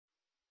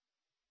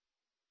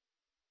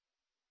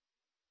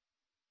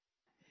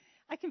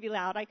I can be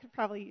loud. I could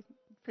probably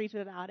preach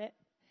without it.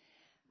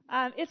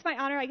 It's my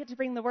honor. I get to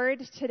bring the word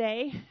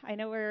today. I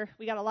know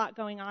we got a lot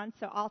going on,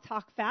 so I'll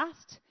talk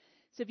fast.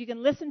 So if you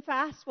can listen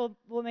fast,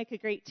 we'll make a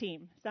great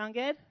team. Sound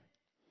good?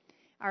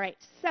 All right.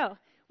 So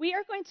we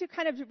are going to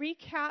kind of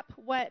recap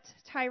what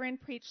Tyron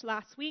preached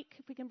last week.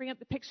 If we can bring up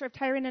the picture of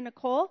Tyron and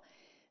Nicole.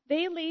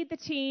 They lead the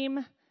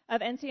team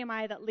of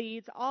NCMI that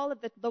leads all of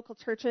the local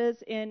churches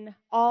in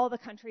all the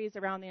countries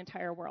around the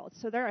entire world.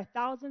 So there are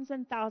thousands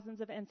and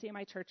thousands of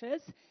NCMI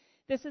churches.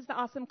 This is the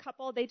awesome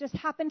couple. They just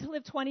happen to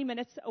live 20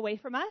 minutes away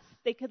from us.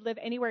 They could live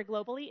anywhere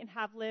globally and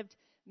have lived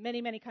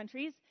many, many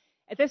countries.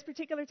 At this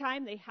particular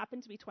time, they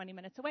happen to be 20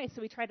 minutes away,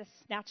 so we try to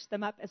snatch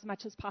them up as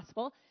much as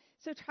possible.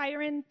 So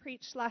Tyron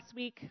preached last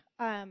week,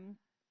 and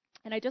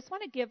I just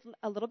want to give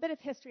a little bit of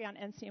history on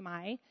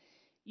NCMI.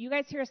 You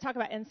guys hear us talk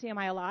about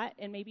NCMI a lot,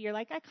 and maybe you're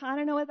like, I kind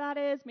of know what that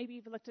is. Maybe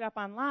you've looked it up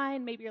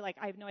online. Maybe you're like,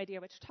 I have no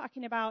idea what you're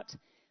talking about.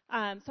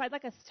 So I'd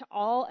like us to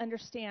all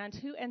understand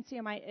who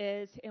NCMI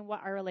is and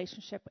what our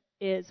relationship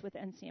is with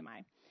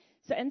NCMI.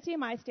 So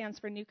NCMI stands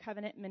for New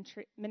Covenant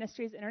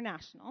Ministries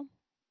International,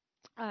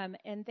 and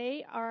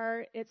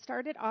it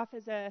started off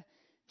as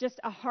just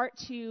a heart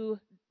to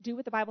do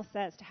what the Bible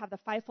says, to have the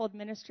fivefold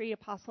ministry,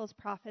 apostles,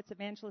 prophets,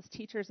 evangelists,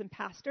 teachers, and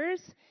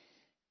pastors,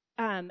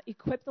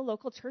 equip the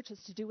local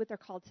churches to do what they're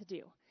called to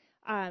do.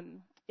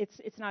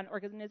 It's not an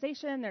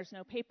organization. There's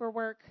no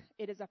paperwork.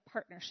 It is a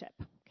partnership,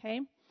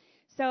 okay?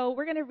 So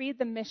we're going to read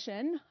the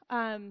mission.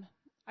 I'm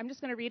just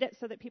going to read it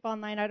so that people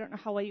online, I don't know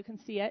how well you can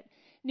see it.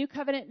 New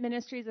Covenant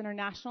Ministries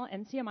International,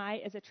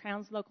 NCMI, is a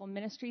translocal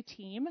ministry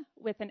team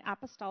with an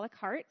apostolic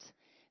heart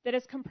that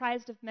is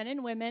comprised of men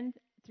and women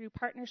through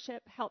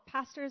partnership, help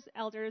pastors,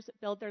 elders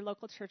build their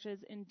local churches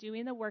in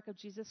doing the work of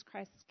Jesus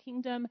Christ's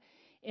kingdom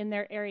in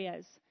their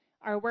areas.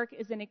 Our work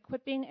is in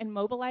equipping and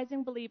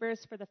mobilizing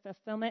believers for the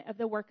fulfillment of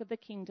the work of the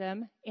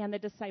kingdom and the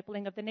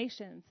discipling of the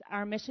nations.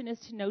 Our mission is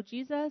to know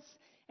Jesus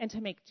and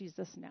to make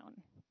Jesus known.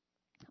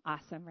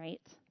 Awesome,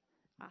 right?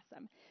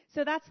 Awesome.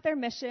 So that's their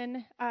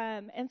mission.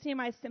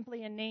 NCMI is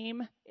simply a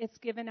name. It's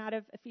given out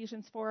of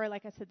Ephesians 4,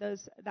 like I said,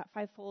 that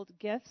fivefold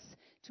gifts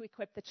to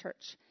equip the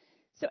church.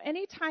 So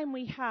anytime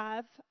we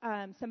have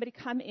somebody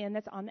come in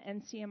that's on the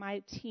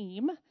NCMI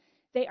team,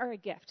 they are a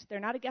gift. They're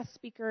not a guest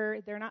speaker.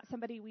 They're not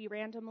somebody we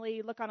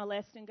randomly look on a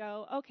list and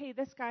go, okay,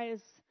 this guy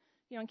is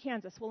in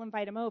Kansas. We'll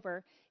invite him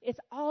over. It's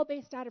all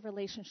based out of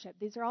relationship.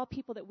 These are all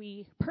people that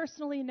we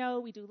personally know,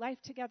 we do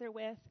life together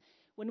with.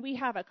 When we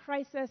have a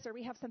crisis or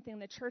we have something in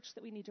the church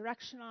that we need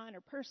direction on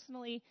or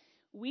personally,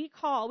 we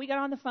get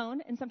on the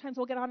phone, and sometimes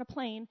we'll get on a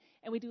plane,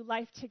 and we do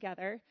life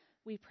together.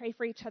 We pray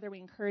for each other. We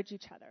encourage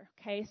each other,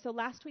 okay? So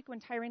last week when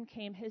Tyron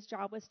came, his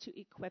job was to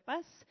equip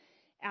us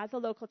as a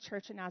local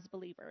church and as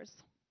believers.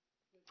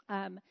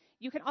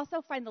 You can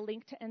also find the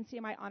link to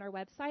NCMI on our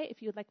website.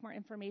 If you would like more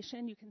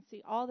information, you can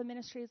see all the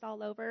ministries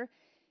all over.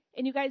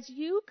 And you guys,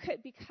 you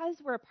could, because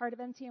we're a part of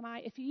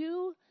NCMI, if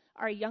you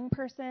are a young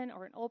person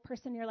or an old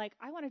person, you're like,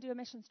 I want to do a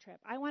missions trip.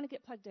 I want to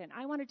get plugged in.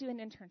 I want to do an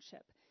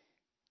internship.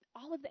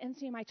 All of the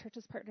NCMI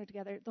churches partner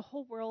together. The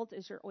whole world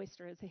is your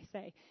oyster, as they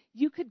say.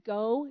 You could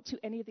go to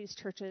any of these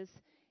churches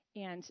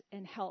and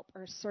help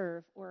or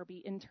serve or be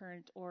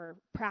interned or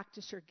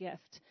practice your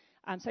gift.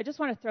 So I just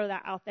want to throw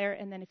that out there,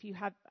 and then if you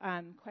have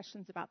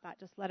questions about that,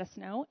 just let us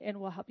know, and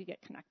we'll help you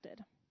get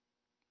connected.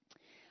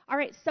 All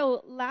right,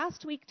 so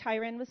last week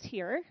Tyron was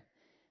here,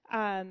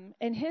 and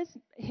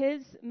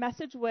his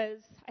message was,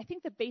 I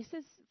think the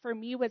basis for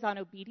me was on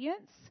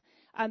obedience.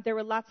 There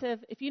were lots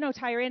of, if you know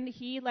Tyron,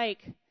 he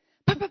like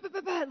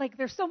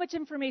there's so much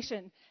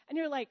information, and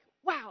you're like,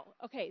 wow,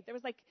 okay. There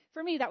was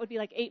for me, that would be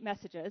 8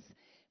 messages.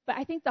 But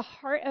I think the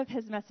heart of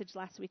his message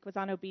last week was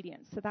on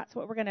obedience. So that's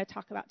what we're going to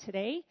talk about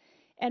today.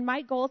 And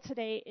my goal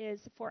today is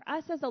for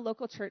us as a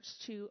local church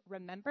to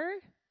remember,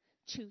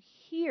 to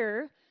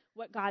hear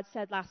what God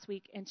said last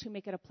week, and to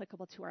make it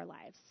applicable to our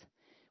lives.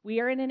 We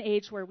are in an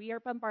age where we are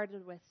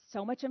bombarded with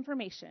so much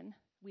information.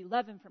 We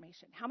love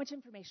information. How much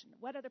information?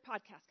 What other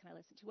podcast can I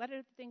listen to? What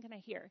other thing can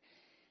I hear?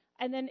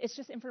 And then it's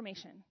just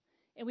information.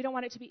 And we don't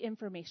want it to be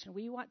information.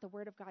 We want the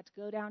Word of God to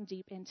go down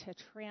deep and to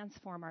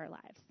transform our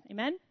lives.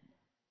 Amen?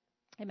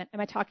 Amen. Am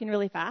I talking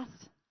really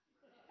fast?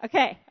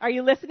 Okay. Are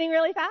you listening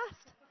really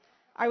fast?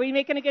 Are we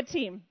making a good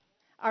team?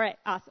 All right.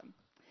 Awesome.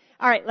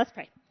 All right. Let's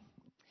pray.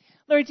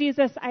 Lord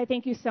Jesus, I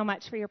thank you so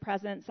much for your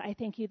presence. I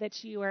thank you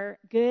that you are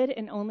good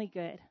and only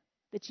good,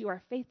 that you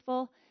are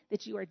faithful,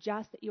 that you are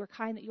just, that you are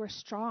kind, that you are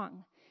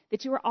strong,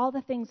 that you are all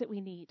the things that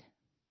we need.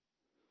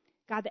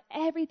 God, that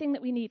everything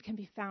that we need can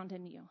be found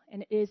in you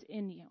and is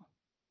in you.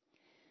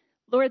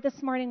 Lord,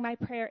 this morning my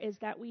prayer is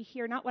that we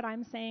hear not what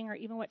I'm saying or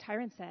even what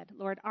Tyron said.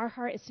 Lord, our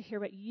heart is to hear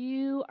what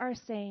you are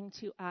saying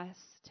to us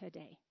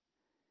today.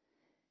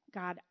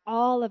 God,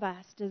 all of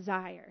us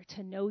desire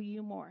to know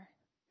you more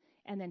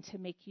and then to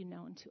make you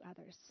known to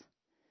others.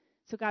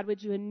 So God,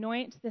 would you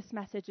anoint this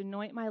message,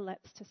 anoint my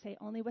lips to say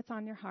only what's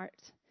on your heart,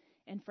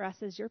 and for us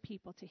as your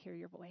people to hear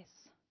your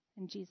voice.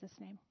 In Jesus'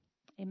 name,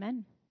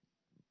 amen.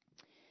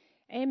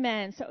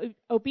 Amen. So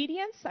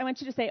obedience, I want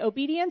you to say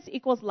obedience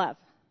equals love.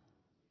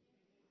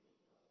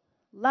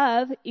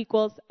 Love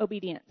equals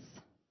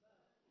obedience.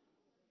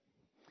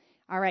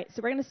 All right,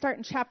 so we're going to start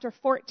in chapter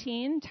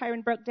 14.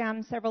 Tyron broke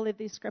down several of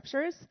these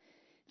scriptures.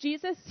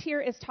 Jesus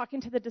here is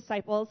talking to the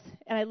disciples,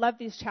 and I love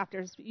these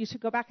chapters. You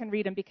should go back and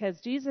read them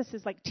because Jesus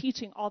is like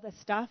teaching all this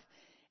stuff,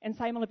 and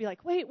Simon will be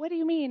like, wait, what do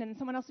you mean? And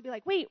someone else will be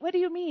like, wait, what do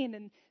you mean?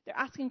 And they're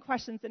asking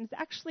questions, and it's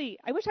actually,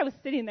 I wish I was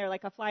sitting there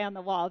like a fly on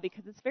the wall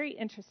because it's very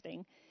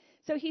interesting.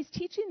 So he's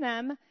teaching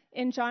them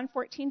in John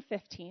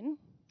 14:15,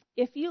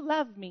 if you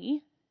love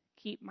me,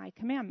 keep my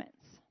commandments.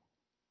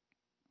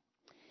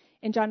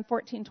 In John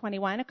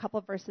 14:21, a couple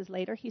of verses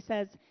later, he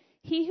says,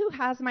 he who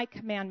has my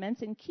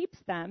commandments and keeps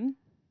them,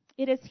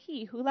 it is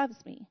he who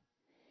loves me.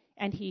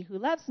 And he who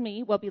loves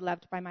me will be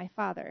loved by my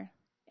Father,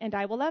 and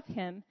I will love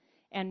him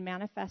and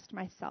manifest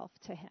myself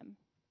to him.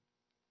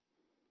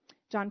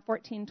 John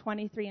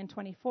 14:23 and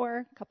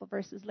 24, a couple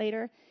verses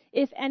later,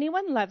 if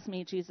anyone loves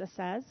me, Jesus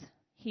says,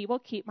 he will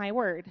keep my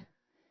word.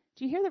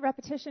 Do you hear the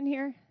repetition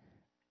here?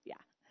 Yeah.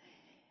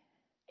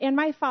 And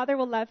my Father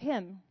will love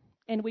him,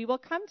 and we will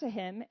come to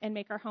him and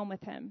make our home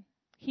with him.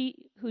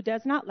 He who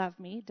does not love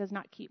me does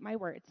not keep my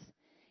words.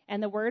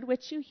 And the word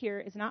which you hear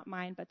is not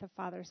mine, but the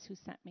Father's who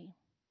sent me.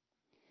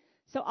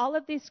 So all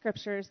of these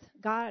scriptures,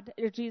 God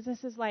or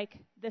Jesus is like,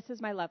 this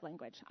is my love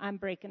language. I'm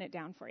breaking it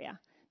down for you.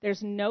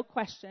 There's no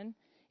question.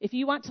 If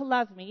you want to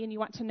love me and you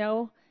want to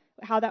know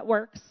how that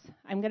works,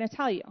 I'm going to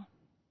tell you.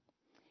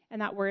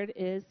 And that word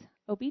is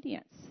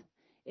obedience.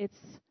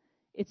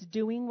 It's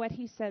doing what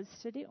he says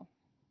to do.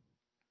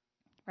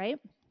 Right?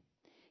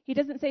 He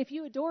doesn't say, if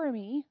you adore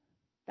me,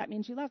 that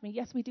means you love me.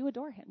 Yes, we do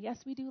adore him. Yes,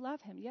 we do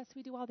love him. Yes,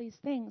 we do all these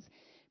things.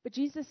 But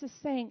Jesus is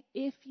saying,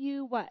 if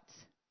you what?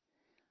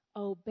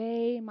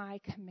 Obey my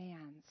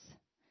commands.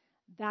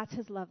 That's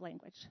his love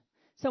language.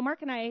 So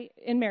Mark and I,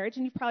 in marriage,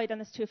 and you've probably done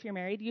this too if you're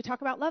married, you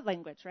talk about love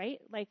language, right?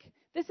 Like,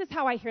 this is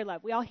how I hear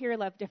love. We all hear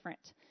love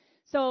different.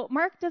 So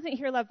Mark doesn't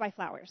hear love by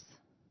flowers.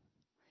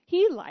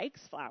 He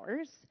likes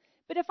flowers.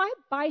 But if I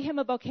buy him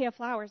a bouquet of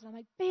flowers, and I'm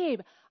like, babe,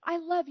 I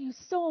love you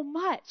so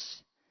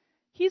much,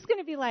 he's going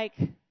to be like,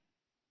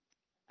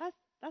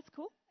 that's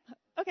cool.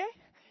 Okay.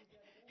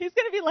 He's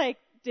going to be like,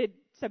 did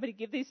somebody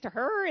give these to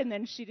her? And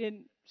then she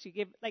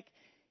gave, like,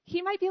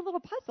 he might be a little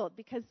puzzled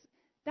because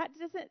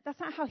that's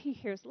not how he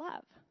hears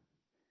love.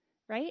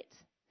 Right?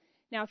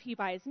 Now, if he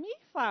buys me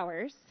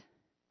flowers,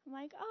 I'm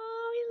like,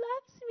 oh, he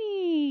loves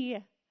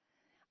me.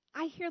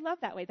 I hear love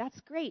that way.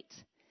 That's great.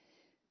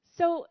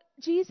 So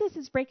Jesus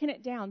is breaking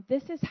it down.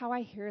 This is how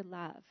I hear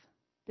love.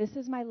 This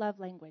is my love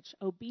language.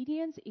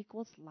 Obedience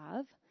equals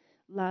love.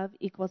 Love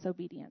equals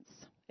obedience.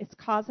 It's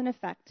cause and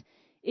effect.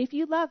 If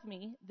you love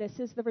me, this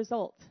is the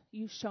result.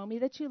 You show me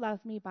that you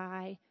love me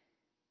by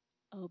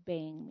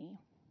obeying me.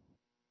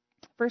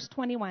 Verse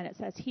 21, it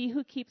says, he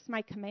who keeps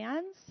my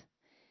commands,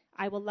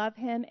 I will love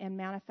him and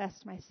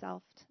manifest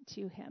myself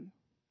to him.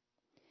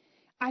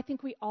 I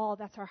think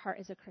that's our heart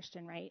as a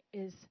Christian, right?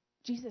 Is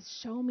Jesus,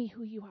 show me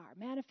who you are.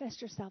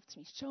 Manifest yourself to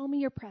me. Show me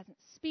your presence.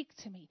 Speak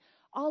to me.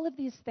 All of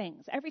these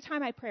things. Every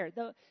time I pray,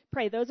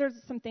 those are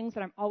some things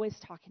that I'm always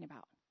talking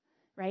about,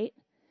 right?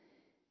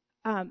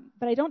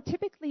 But I don't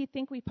typically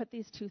think we put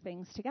these two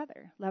things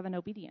together, love and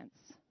obedience.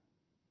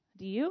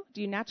 Do you?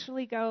 Do you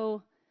naturally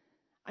go,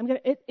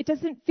 it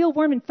doesn't feel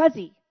warm and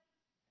fuzzy,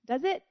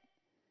 does it?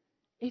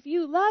 If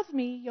you love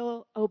me,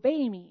 you'll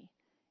obey me.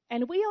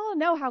 And we all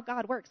know how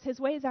God works. His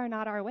ways are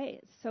not our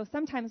ways. So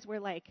sometimes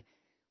we're like,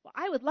 well,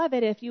 I would love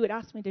it if you would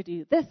ask me to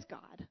do this,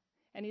 God.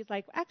 And he's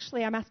like,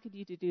 actually, I'm asking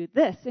you to do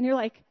this. And you're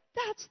like,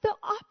 that's the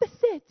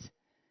opposite.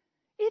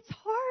 It's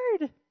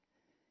hard.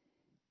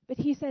 But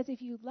he says,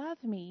 if you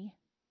love me,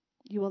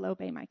 you will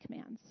obey my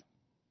commands.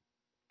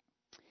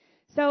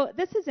 So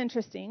this is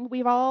interesting.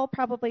 We've all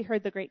probably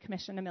heard the Great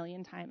Commission a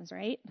million times,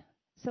 right?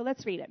 So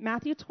let's read it.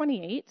 Matthew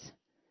 28,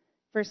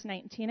 verse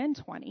 19 and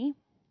 20.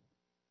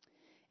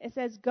 It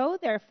says, go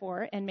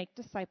therefore and make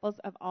disciples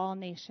of all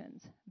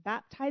nations,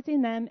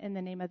 baptizing them in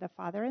the name of the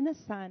Father and the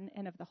Son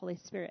and of the Holy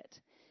Spirit,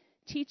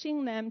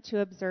 teaching them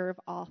to observe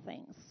all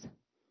things.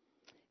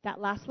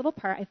 That last little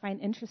part I find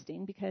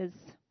interesting because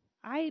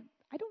I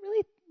don't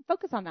really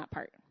focus on that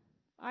part.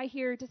 I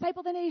hear,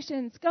 disciple the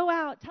nations, go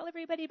out, tell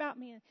everybody about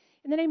me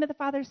in the name of the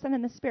Father, Son,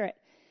 and the Spirit.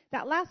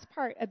 That last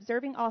part,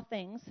 observing all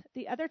things,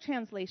 the other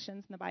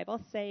translations in the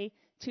Bible say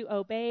to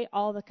obey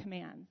all the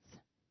commands.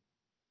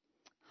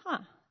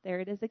 There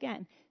it is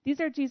again.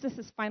 These are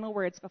Jesus' final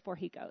words before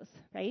he goes,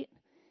 right?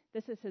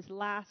 This is his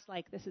last,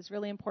 this is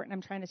really important.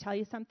 I'm trying to tell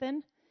you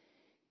something.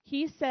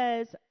 He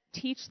says,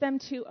 teach them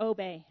to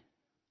obey.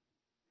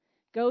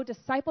 Go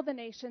disciple the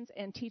nations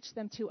and teach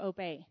them to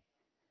obey.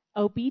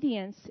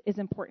 Obedience is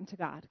important to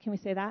God. Can we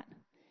say that?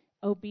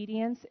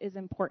 Obedience is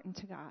important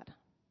to God.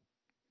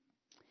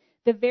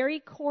 The very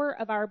core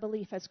of our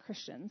belief as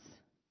Christians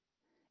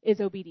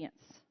is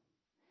obedience.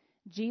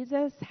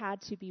 Jesus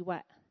had to be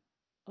what?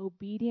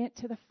 Obedient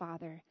to the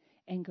Father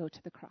and go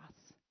to the cross.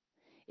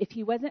 If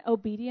he wasn't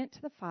obedient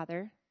to the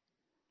Father,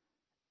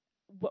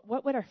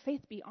 what would our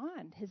faith be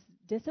on? His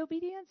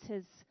disobedience?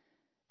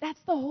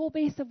 That's the whole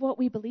base of what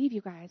we believe,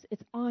 you guys.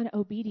 It's on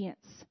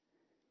obedience.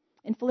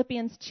 In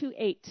Philippians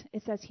 2:8,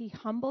 it says, he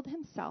humbled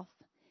himself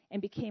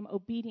and became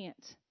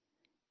obedient,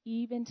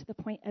 even to the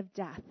point of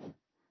death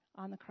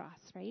on the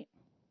cross, right?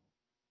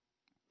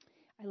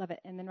 I love it.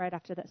 And then right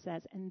after that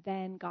says, and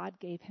then God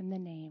gave him the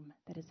name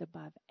that is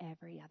above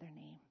every other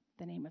name,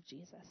 the name of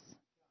Jesus.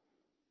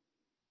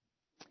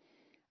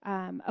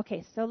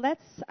 Okay, so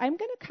I'm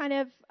going to kind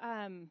of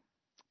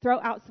throw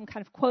out some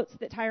kind of quotes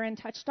that Tyron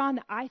touched on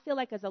that I feel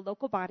like as a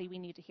local body we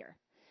need to hear.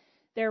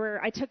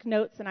 I took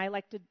notes, and I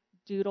like to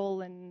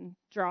doodle and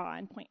draw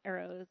and point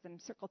arrows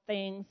and circle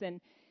things,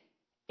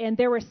 and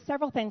there were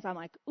several things I'm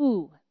like,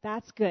 ooh,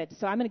 that's good.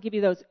 So I'm going to give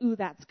you those, ooh,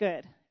 that's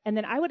good. And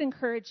then I would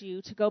encourage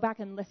you to go back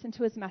and listen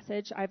to his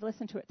message. I've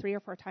listened to it 3 or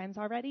 4 times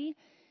already.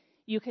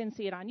 You can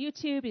see it on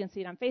YouTube. You can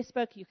see it on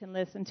Facebook. You can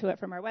listen to it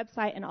from our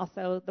website, and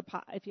also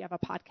if you have a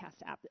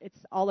podcast app, it's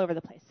all over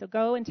the place. So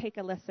go and take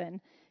a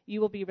listen. You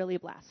will be really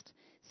blessed.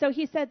 So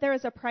he said there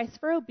is a price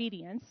for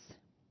obedience,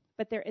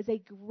 but there is a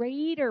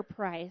greater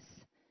price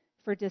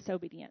for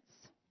disobedience.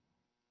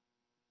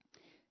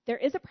 There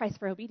is a price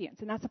for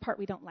obedience, and that's the part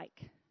we don't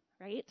like,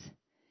 right?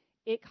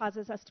 It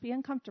causes us to be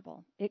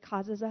uncomfortable. It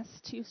causes us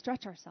to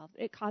stretch ourselves.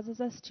 It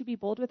causes us to be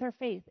bold with our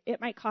faith.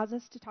 It might cause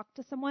us to talk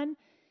to someone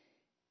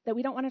that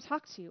we don't want to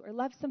talk to, or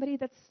love somebody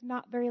that's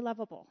not very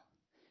lovable,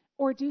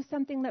 or do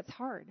something that's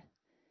hard.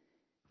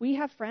 We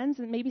have friends,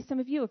 and maybe some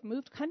of you have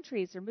moved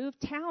countries or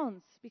moved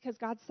towns because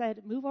God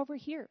said, move over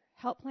here,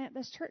 help plant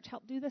this church,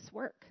 help do this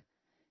work,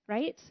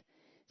 right?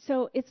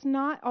 So it's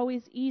not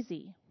always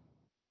easy,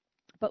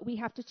 but we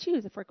have to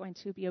choose if we're going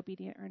to be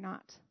obedient or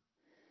not.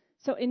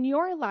 So in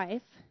your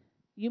life,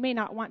 you may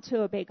not want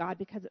to obey God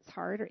because it's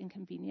hard or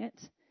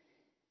inconvenient,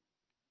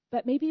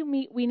 but maybe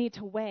we need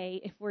to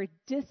weigh if we're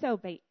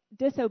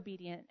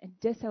disobedient and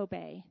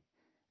disobey,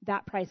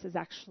 that price is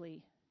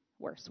actually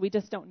worse. We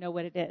just don't know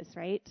what it is,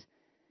 right?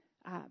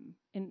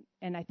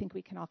 And I think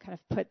we can all kind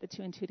of put the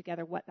 2 and 2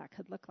 together, what that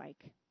could look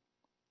like.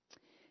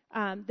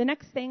 The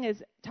next thing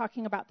is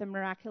talking about the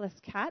miraculous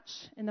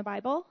catch in the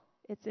Bible.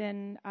 It's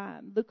in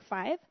Luke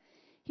 5.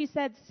 He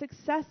said,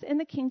 success in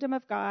the kingdom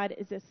of God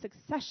is a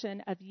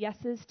succession of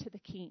yeses to the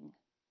king.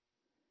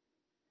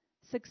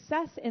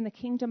 Success in the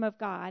kingdom of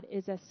God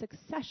is a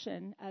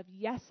succession of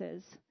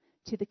yeses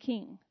to the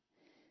king.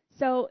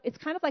 So it's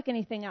kind of like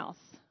anything else.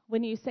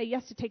 When you say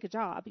yes to take a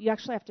job, you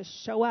actually have to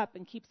show up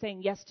and keep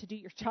saying yes to do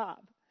your job,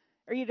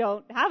 or you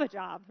don't have a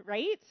job,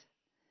 right?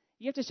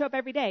 You have to show up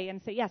every day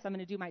and say, yes, I'm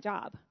going to do my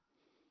job.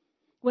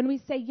 When we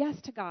say yes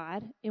to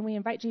God and we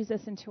invite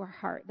Jesus into our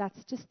heart,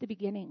 that's just the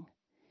beginning.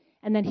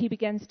 And then he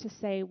begins to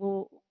say,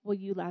 well, will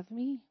you love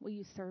me? Will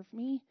you serve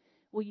me?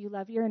 Will you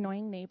love your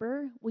annoying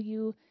neighbor? Will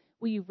you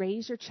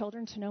raise your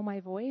children to know my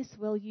voice?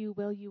 Will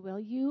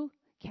you?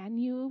 Can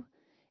you?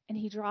 And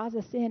he draws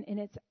us in, and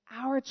it's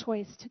our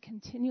choice to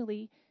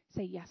continually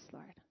say, yes,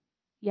 Lord.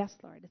 Yes,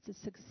 Lord. It's a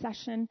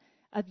succession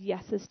of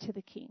yeses to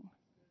the king.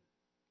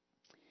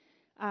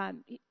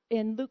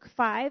 In Luke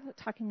 5,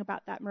 talking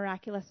about that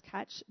miraculous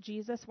catch,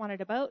 Jesus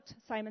wanted a boat.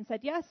 Simon said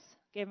yes,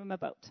 gave him a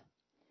boat.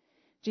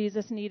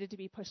 Jesus needed to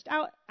be pushed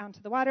out onto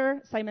the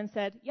water. Simon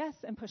said yes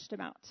and pushed him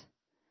out.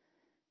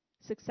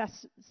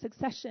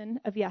 Succession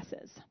of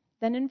yeses.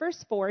 Then in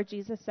verse 4,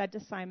 Jesus said to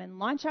Simon,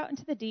 launch out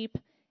into the deep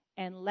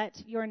and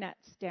let your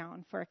nets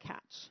down for a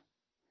catch.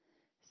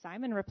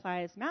 Simon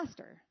replies,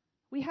 Master,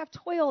 we have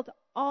toiled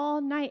all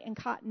night and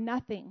caught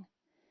nothing.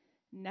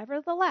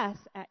 Nevertheless,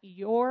 at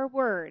your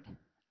word,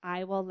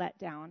 I will let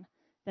down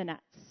the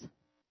nets.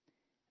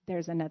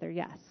 There's another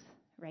yes,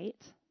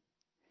 right?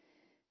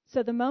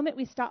 So the moment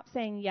we stop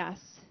saying yes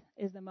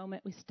is the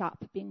moment we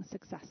stop being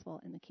successful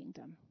in the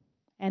kingdom.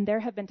 And there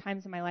have been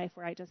times in my life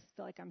where I just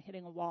feel like I'm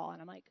hitting a wall,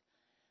 and I'm like,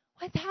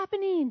 what's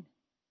happening?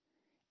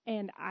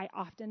 And I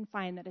often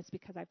find that it's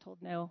because I've told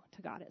no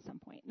to God at some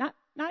point. Not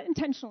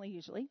intentionally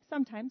usually,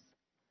 sometimes.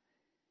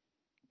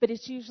 But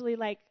it's usually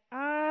like,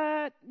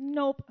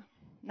 nope,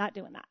 not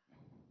doing that.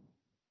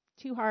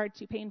 Too hard,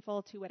 too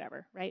painful, too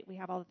whatever, right? We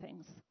have all the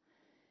things.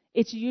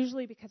 It's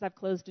usually because I've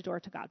closed a door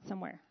to God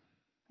somewhere.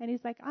 And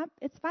he's like,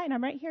 it's fine,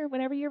 I'm right here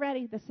whenever you're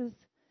ready. This is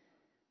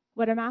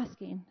what I'm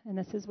asking, and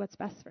this is what's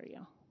best for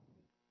you.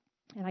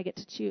 And I get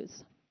to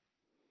choose.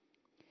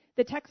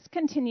 The text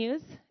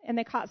continues, and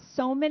they caught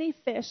so many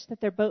fish that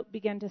their boat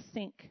began to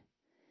sink.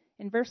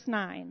 In verse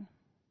 9,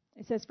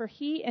 it says, for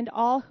he and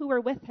all who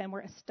were with him were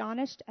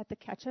astonished at the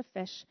catch of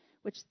fish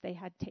which they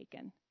had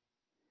taken.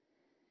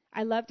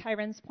 I love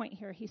Tyron's point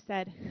here. He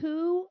said,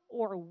 who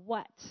or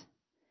what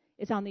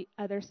is on the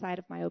other side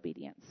of my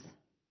obedience?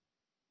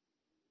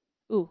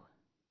 Ooh.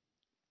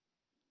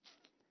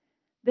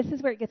 This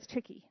is where it gets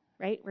tricky,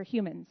 right? We're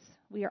humans.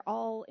 We are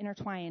all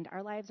intertwined.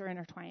 Our lives are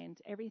intertwined.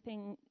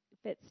 Everything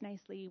fits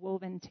nicely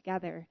woven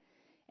together.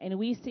 And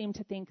we seem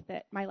to think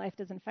that my life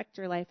doesn't affect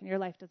your life and your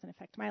life doesn't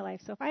affect my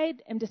life. So if I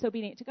am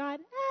disobedient to God,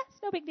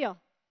 it's no big deal.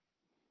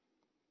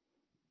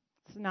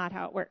 It's not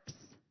how it works.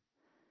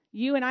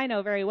 You and I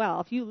know very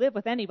well, if you live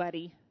with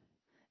anybody,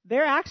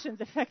 their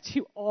actions affect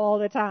you all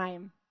the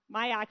time.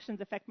 My actions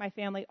affect my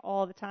family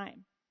all the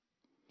time.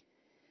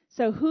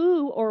 So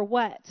who or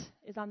what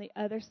is on the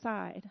other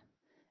side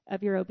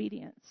of your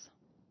obedience.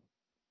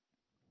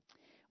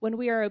 When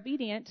we are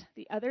obedient,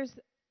 the others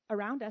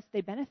around us,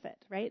 they benefit,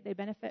 right? They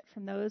benefit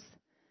from those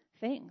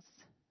things.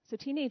 So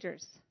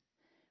teenagers,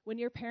 when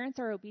your parents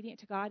are obedient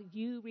to God,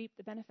 you reap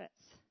the benefits.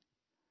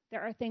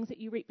 There are things that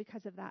you reap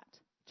because of that.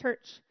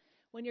 Church,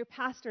 when your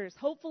pastors,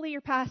 hopefully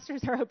your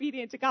pastors are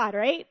obedient to God,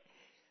 right?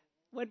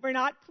 When we're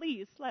not,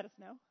 please let us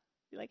know.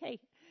 Be like, hey.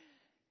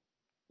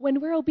 When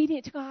we're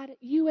obedient to God,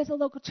 you as a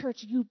local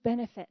church, you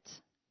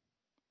benefit.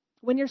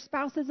 When your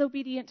spouse is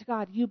obedient to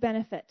God, you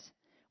benefit.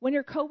 When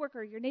your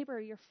coworker, your neighbor,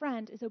 your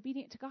friend is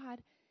obedient to God,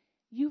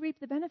 you reap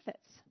the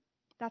benefits.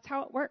 That's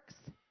how it works.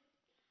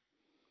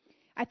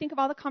 I think of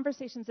all the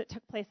conversations that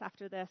took place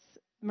after this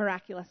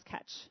miraculous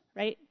catch,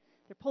 right?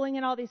 They're pulling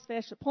in all these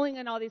fish. They're pulling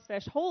in all these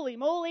fish. Holy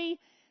moly,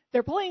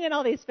 they're pulling in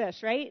all these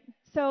fish, right?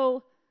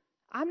 So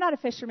I'm not a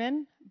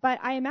fisherman, but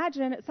I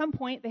imagine at some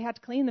point they had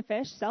to clean the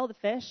fish, sell the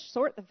fish,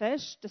 sort the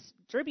fish,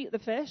 distribute the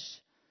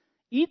fish,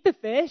 eat the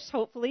fish,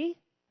 hopefully,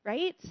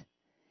 right?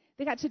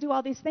 They got to do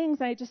all these things,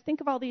 and I just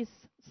think of all these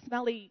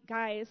smelly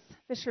guys,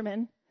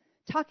 fishermen,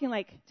 talking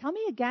like, tell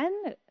me again,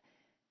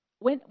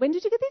 when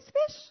did you get these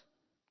fish?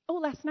 Oh,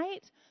 last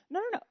night?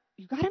 No.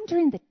 You got them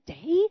during the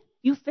day?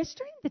 You fished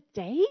during the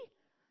day?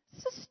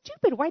 So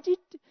stupid. Why'd you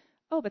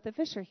Oh, but the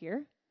fish are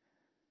here.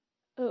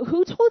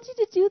 Who told you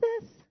to do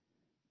this?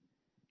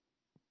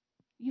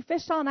 You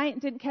fished all night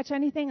and didn't catch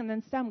anything, and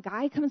then some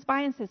guy comes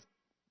by and says,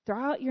 throw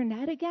out your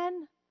net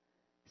again?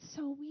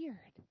 So weird.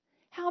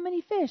 How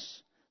many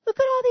fish? Look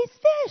at all these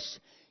fish.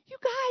 You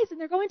guys, and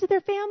they're going to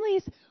their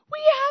families. We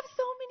have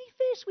so many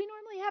fish. We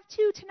normally have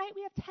 2. Tonight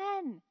we have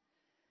 10.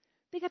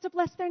 They got to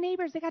bless their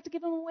neighbors. They got to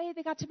give them away.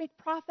 They got to make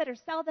profit or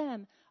sell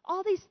them.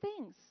 All these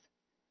things.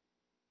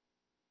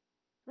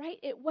 Right?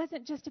 It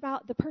wasn't just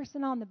about the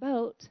person on the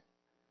boat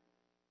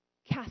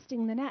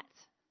casting the net.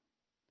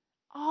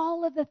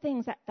 All of the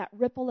things that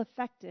ripple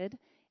affected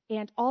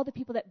and all the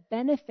people that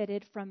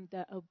benefited from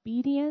the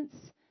obedience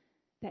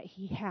that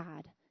he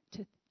had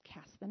to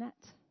cast the net.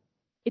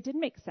 It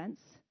didn't make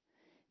sense.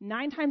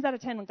 9 times out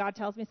of 10 when God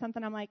tells me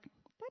something, I'm like,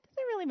 that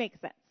doesn't really make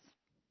sense.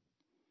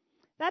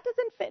 That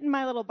doesn't fit in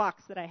my little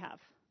box that I have.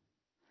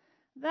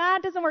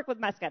 That doesn't work with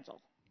my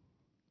schedule.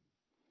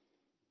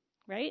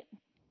 Right?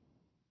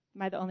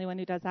 Am I the only one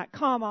who does that?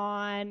 Come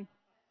on.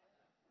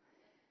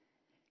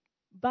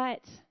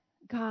 But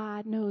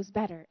God knows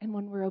better. And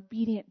when we're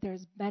obedient,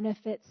 there's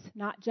benefits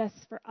not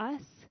just for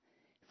us,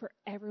 for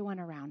everyone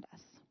around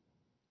us.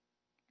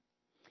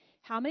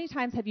 How many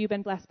times have you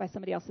been blessed by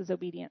somebody else's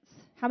obedience?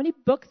 How many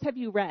books have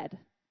you read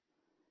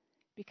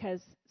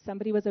because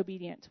somebody was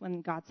obedient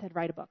when God said,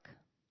 write a book?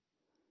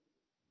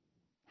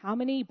 How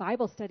many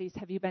Bible studies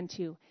have you been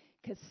to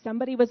because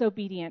somebody was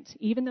obedient,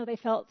 even though they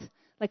felt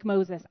like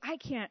Moses? I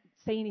can't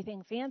say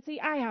anything fancy.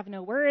 I have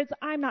no words.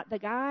 I'm not the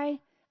guy.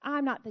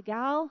 I'm not the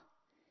gal.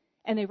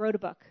 And they wrote a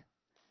book.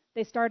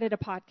 They started a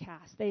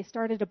podcast. They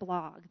started a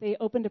blog. They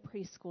opened a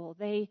preschool.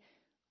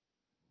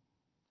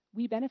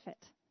 We benefit,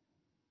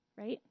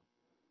 right?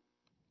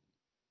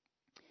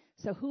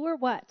 So who or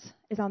what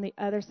is on the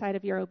other side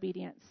of your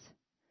obedience?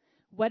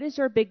 What is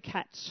your big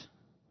catch?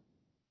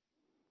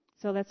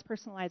 So let's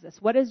personalize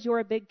this. What is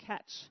your big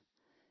catch?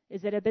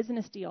 Is it a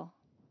business deal?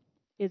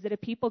 Is it a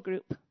people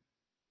group?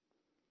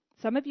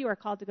 Some of you are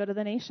called to go to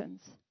the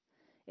nations.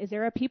 Is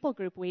there a people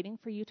group waiting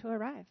for you to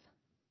arrive?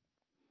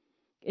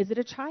 Is it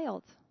a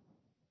child?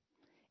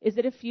 Is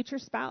it a future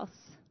spouse?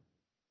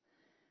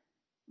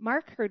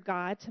 Mark heard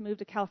God to move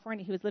to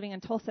California. He was living in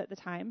Tulsa at the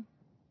time.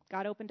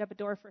 God opened up a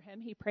door for him.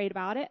 He prayed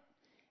about it.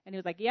 And he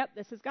was like, yep,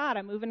 this is God.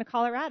 I'm moving to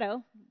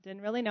Colorado.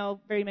 Didn't really know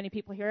very many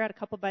people here. I had a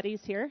couple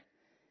buddies here.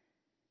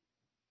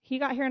 He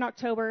got here in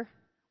October.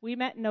 We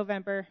met in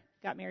November.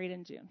 Got married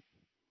in June.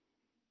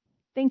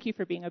 Thank you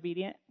for being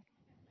obedient.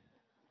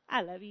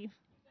 I love you.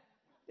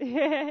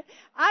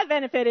 I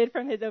benefited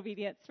from his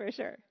obedience for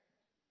sure.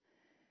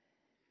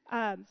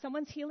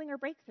 Someone's healing or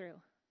breakthrough,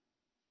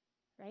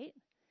 right?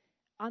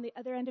 On the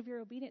other end of your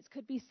obedience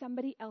could be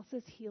somebody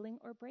else's healing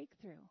or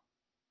breakthrough.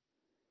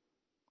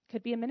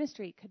 Could be a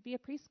ministry. Could be a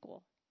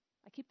preschool.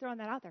 I keep throwing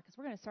that out there because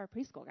we're going to start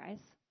preschool, guys.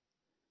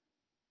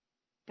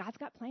 God's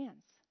got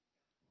plans.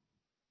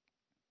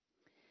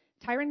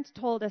 Tyron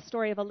told a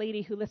story of a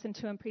lady who listened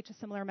to him preach a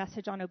similar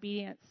message on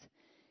obedience.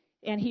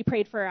 And he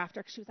prayed for her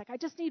after. She was like, I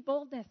just need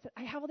boldness.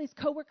 I have all these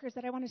coworkers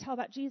that I want to tell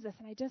about Jesus,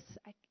 and I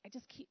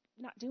just keep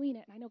not doing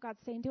it. And I know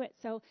God's saying do it.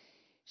 So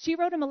she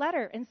wrote him a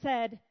letter and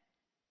said,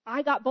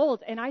 I got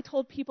bold, and I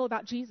told people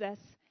about Jesus.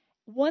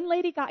 One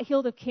lady got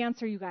healed of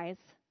cancer, you guys.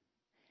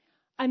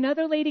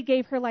 Another lady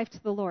gave her life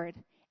to the Lord.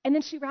 And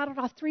then she rattled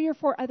off 3 or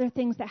 4 other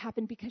things that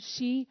happened because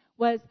she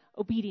was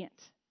obedient.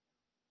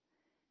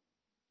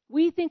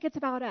 We think it's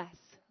about us.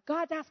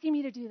 God's asking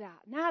me to do that,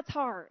 and that's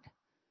hard.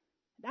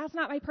 That's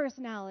not my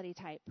personality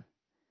type.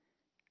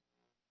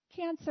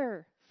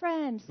 Cancer,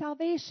 friend,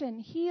 salvation,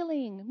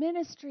 healing,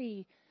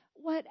 ministry,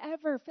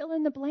 whatever, fill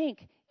in the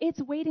blank.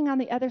 It's waiting on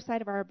the other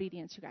side of our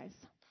obedience, you guys.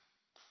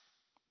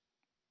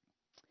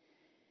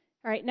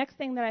 All right, next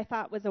thing that I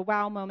thought was a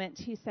wow moment,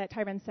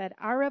 Tyron said,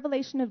 our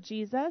revelation of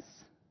Jesus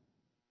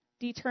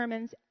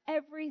determines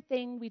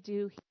everything we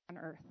do here on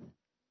earth.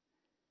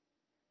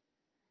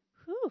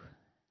 Whew.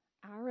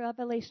 Our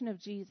revelation of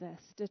Jesus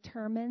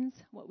determines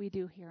what we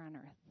do here on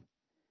earth.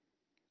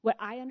 What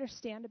I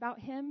understand about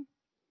him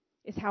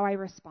is how I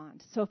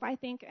respond. So if I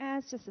think,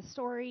 it's just a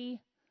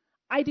story,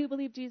 I do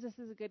believe Jesus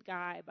is a good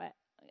guy, but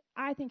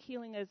I think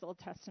healing is Old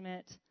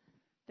Testament,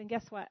 then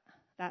guess what?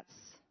 That's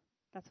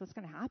what's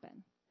going to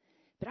happen.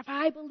 But if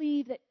I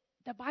believe that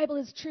the Bible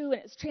is true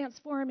and it's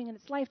transforming and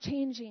it's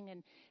life-changing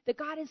and that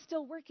God is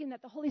still working,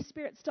 that the Holy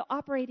Spirit's still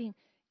operating,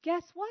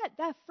 guess what?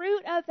 The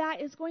fruit of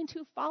that is going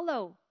to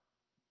follow.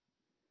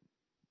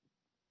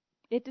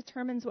 It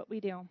determines what we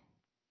do.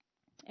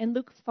 In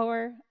Luke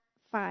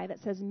 4:5, it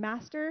says,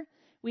 Master,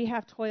 we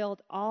have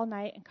toiled all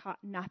night and caught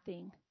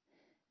nothing.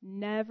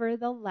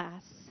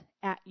 Nevertheless,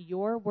 at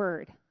your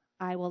word,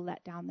 I will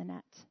let down the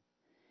net.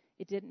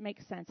 It didn't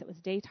make sense. It was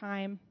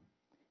daytime.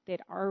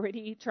 They'd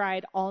already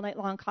tried all night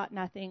long, caught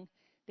nothing.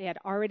 They had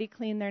already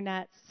cleaned their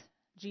nets.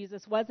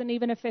 Jesus wasn't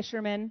even a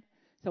fisherman,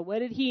 so what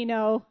did he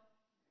know?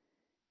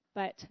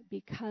 But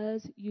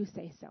because you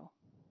say so,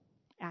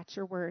 at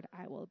your word,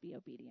 I will be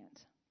obedient.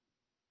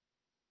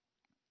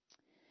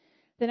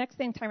 The next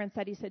thing Tyron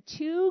said, he said,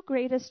 2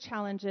 greatest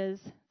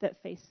challenges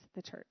that face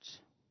the church.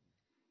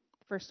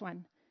 First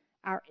one,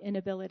 our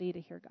inability to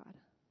hear God.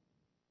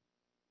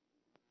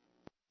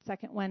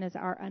 Second one is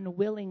our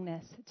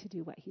unwillingness to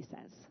do what he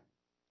says.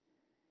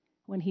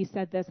 When he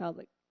said this, I was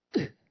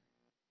like,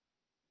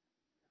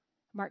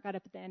 Mark got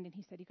up at the end and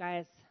he said, you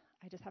guys,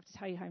 I just have to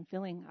tell you how I'm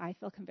feeling. I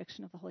feel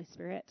conviction of the Holy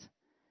Spirit.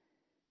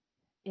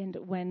 And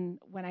when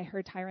I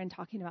heard Tyron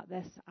talking about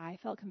this, I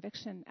felt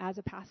conviction as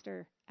a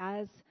pastor,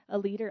 as a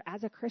leader,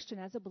 as a Christian,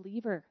 as a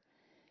believer.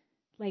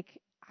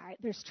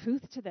 There's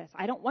truth to this.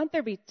 I don't want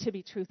there to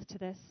be truth to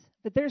this,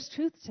 but there's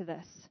truth to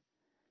this.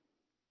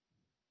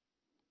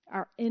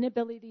 Our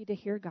inability to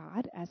hear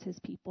God as his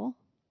people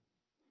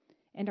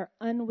and our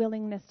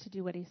unwillingness to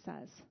do what he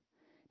says.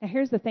 Now,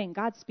 here's the thing.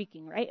 God's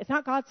speaking, right? It's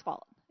not God's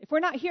fault. If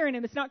we're not hearing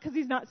him, it's not because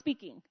he's not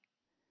speaking.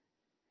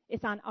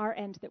 It's on our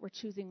end that we're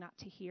choosing not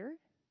to hear.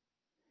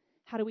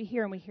 How do we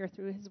hear? And we hear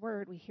through his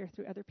word. We hear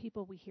through other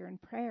people. We hear in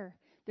prayer.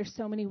 There's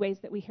so many ways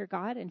that we hear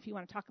God, and if you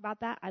want to talk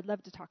about that, I'd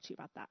love to talk to you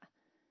about that.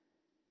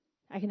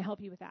 I can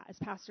help you with that as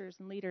pastors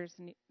and leaders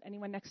and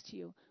anyone next to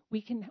you.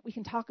 We can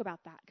talk about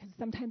that because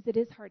sometimes it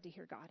is hard to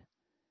hear God.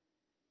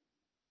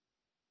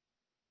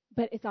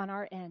 But it's on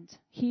our end.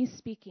 He's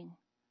speaking.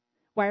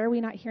 Why are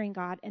we not hearing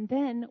God? And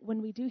then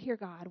when we do hear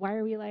God, why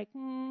are we like,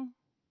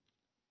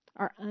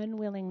 our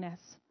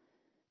unwillingness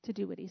to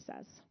do what he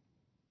says.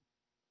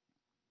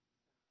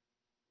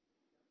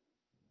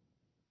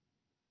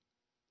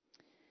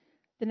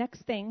 The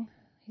next thing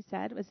he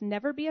said was,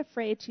 never be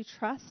afraid to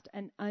trust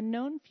an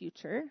unknown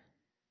future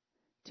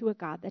to a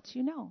God that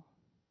you know.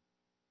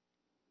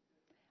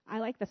 I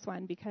like this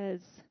one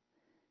because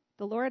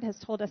the Lord has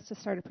told us to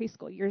start a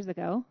preschool years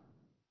ago.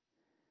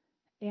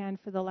 And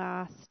for the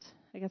last,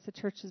 I guess the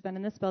church has been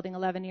in this building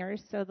 11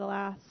 years, so the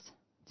last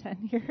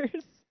 10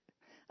 years,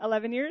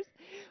 11 years,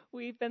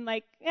 we've been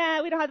like,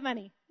 we don't have the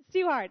money. It's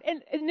too hard.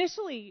 And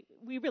initially,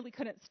 we really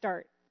couldn't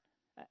start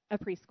a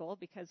preschool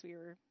because we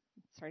were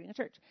starting a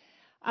church.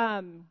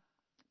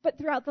 But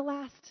throughout the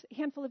last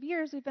handful of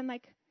years, we've been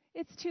like,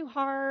 it's too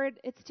hard.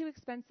 It's too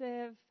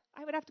expensive.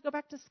 I would have to go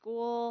back to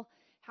school.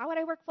 How would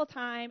I work full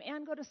time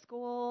and go to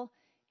school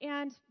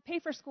and pay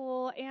for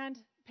school and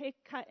pay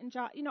cut and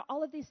job,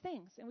 all of these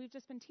things. And we've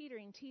just been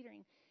teetering.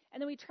 And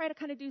then we try to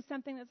kind of do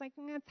something that's like,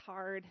 it's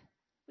hard.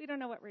 We don't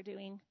know what we're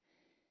doing.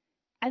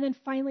 And then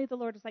finally the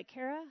Lord was like,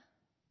 Kara,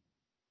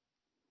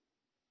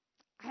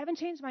 I haven't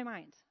changed my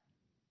mind.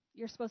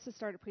 You're supposed to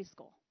start a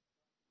preschool.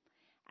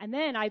 And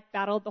then I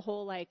battled the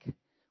whole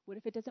what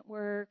if it doesn't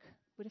work?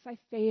 What if I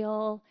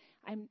fail?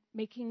 I'm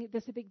making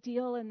this a big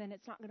deal and then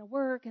it's not going to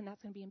work and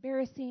that's going to be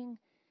embarrassing.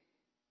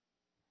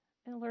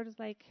 And the Lord is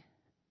like,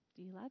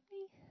 do you love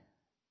me?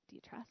 Do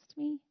you trust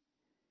me?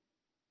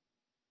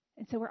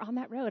 And so we're on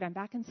that road. I'm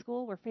back in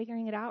school. We're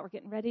figuring it out. We're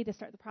getting ready to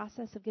start the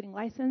process of getting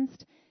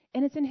licensed.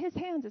 And it's in his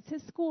hands. It's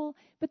his school.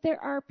 But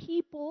there are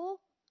people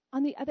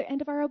on the other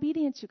end of our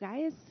obedience, you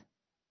guys.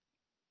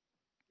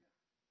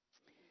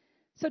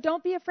 So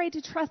don't be afraid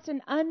to trust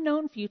an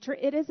unknown future.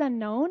 It is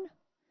unknown.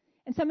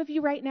 And some of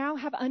you right now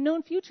have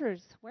unknown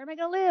futures. Where am I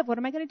going to live? What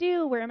am I going to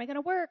do? Where am I going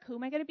to work? Who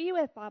am I going to be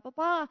with? Blah, blah,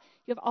 blah.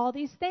 You have all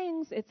these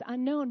things. It's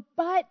unknown.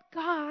 But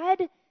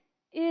God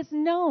is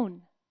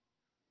known.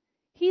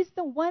 He's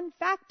the one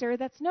factor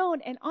that's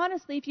known. And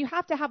honestly, if you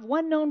have to have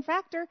one known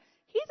factor,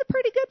 he's a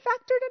pretty good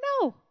factor to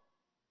know.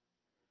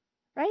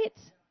 Right?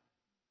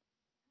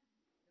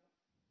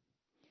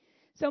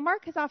 So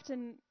Mark has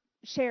often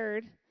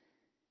shared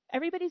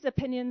everybody's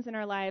opinions in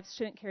our lives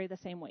shouldn't carry the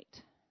same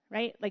weight.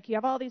 Right? Like you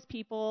have all these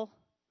people,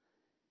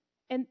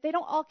 and they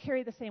don't all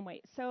carry the same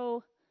weight.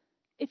 So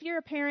if you're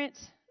a parent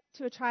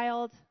to a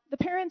child, the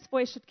parent's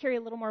voice should carry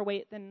a little more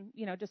weight than,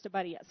 just a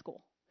buddy at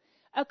school.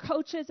 A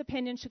coach's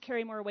opinion should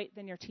carry more weight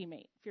than your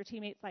teammate. If your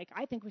teammate's like,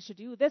 I think we should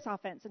do this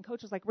offense, and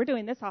coach is like, we're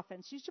doing this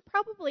offense,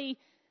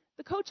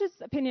 the coach's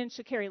opinion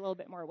should carry a little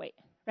bit more weight,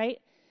 right?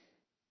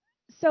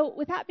 So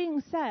with that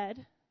being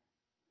said,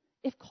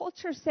 if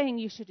culture's saying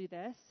you should do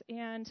this,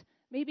 and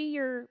maybe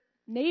your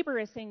neighbor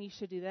is saying you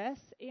should do this,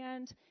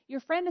 and your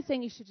friend is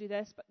saying you should do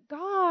this, but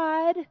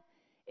God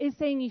is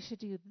saying you should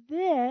do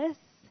this,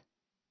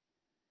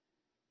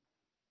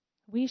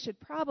 we should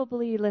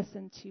probably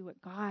listen to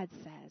what God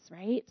says,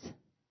 right?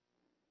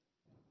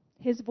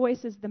 His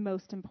voice is the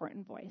most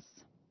important voice.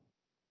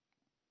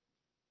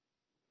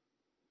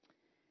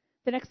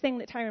 The next thing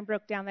that Tyron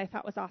broke down that I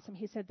thought was awesome,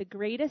 he said, the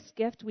greatest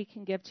gift we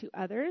can give to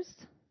others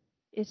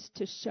is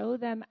to show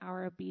them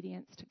our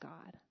obedience to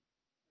God.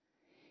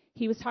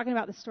 He was talking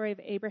about the story of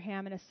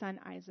Abraham and his son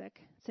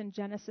Isaac. It's in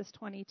Genesis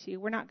 22.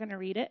 We're not going to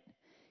read it.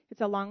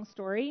 It's a long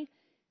story.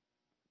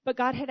 But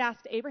God had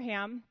asked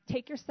Abraham,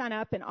 take your son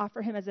up and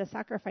offer him as a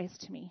sacrifice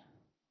to me.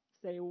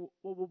 Say,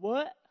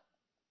 what?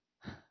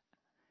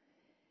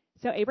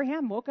 So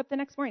Abraham woke up the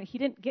next morning. He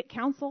didn't get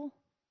counsel.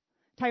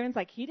 Tyron's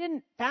like, he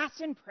didn't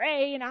fast and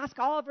pray and ask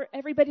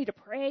everybody to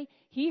pray.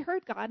 He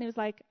heard God and he was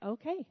like,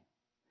 okay.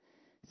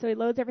 So he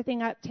loads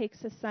everything up,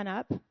 takes his son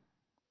up.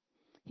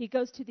 He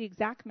goes to the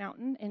exact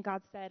mountain, and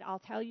God said, I'll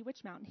tell you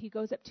which mountain. He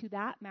goes up to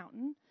that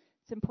mountain.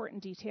 It's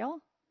important detail.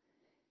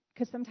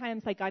 Because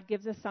sometimes, like, God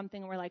gives us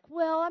something, and we're like,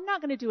 well, I'm not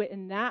going to do it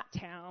in that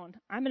town.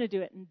 I'm going to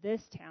do it in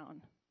this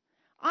town.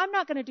 I'm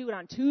not going to do it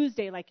on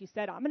Tuesday, like you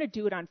said. I'm going to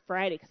do it on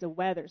Friday because the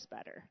weather's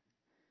better.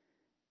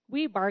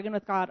 We bargain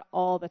with God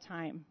all the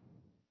time.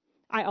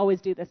 I always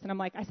do this, and I'm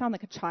like, I sound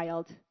like a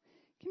child.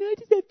 Can I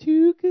just have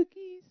 2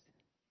 cookies?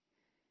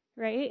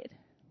 Right?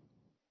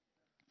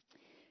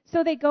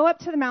 So they go up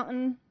to the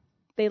mountain.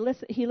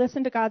 He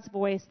listened to God's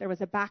voice. There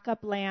was a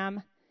backup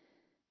lamb.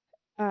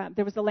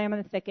 There was a lamb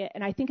in the thicket.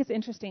 And I think it's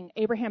interesting.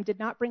 Abraham did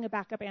not bring a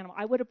backup animal.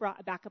 I would have brought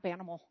a backup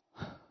animal.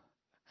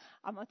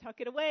 I'm going to tuck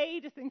it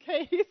away just in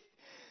case,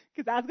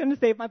 because that's going to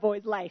save my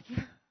boy's life.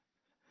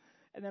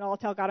 And then I'll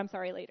tell God I'm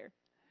sorry later.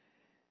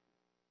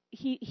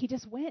 He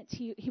just went.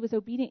 He was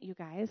obedient, you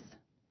guys.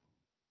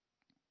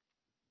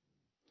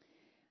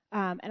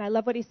 And I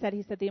love what he said.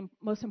 He said the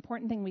most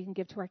important thing we can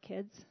give to our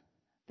kids,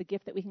 the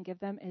gift that we can give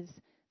them, is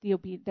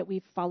that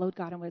we've followed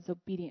God and was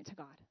obedient to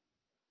God.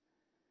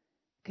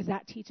 Because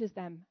that teaches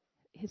them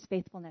his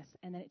faithfulness,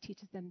 and then it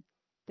teaches them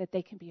that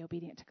they can be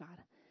obedient to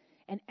God.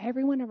 And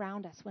everyone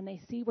around us, when they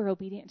see we're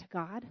obedient to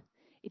God,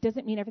 it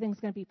doesn't mean everything's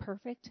going to be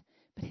perfect,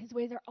 but his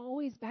ways are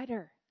always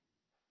better.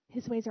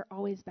 His ways are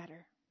always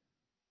better.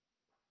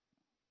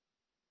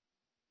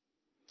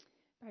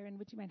 Byron,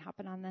 would you mind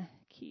hopping on the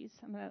keys?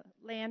 I'm going to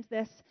land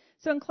this.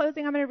 So in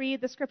closing, I'm going to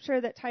read the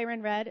scripture that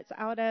Tyron read. It's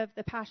out of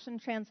the Passion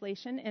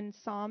Translation in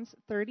Psalms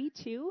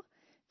 32,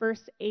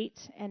 verse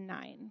 8 and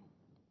 9.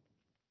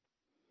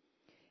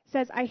 It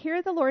says, I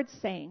hear the Lord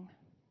saying,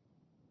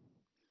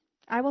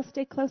 I will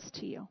stay close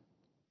to you,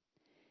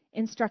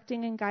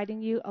 instructing and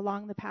guiding you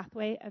along the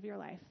pathway of your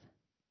life.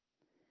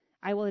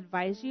 I will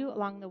advise you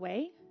along the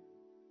way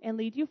and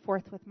lead you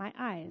forth with my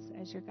eyes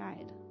as your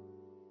guide.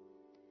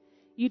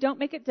 You don't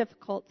make it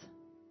difficult.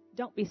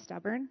 Don't be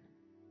stubborn.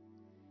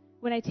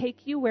 When I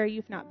take you where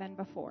you've not been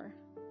before,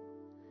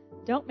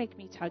 don't make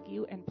me tug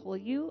you and pull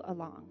you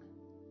along.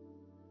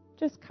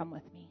 Just come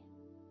with me.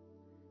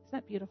 Isn't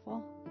that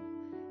beautiful?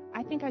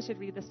 I think I should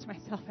read this to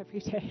myself every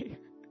day.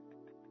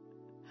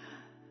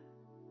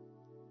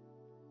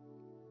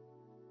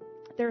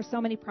 There are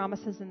so many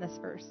promises in this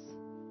verse,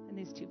 in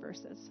these 2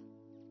 verses.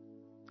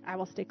 I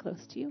will stay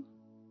close to you.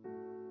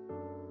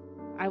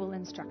 I will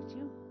instruct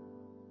you.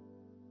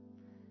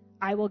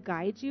 I will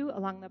guide you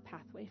along the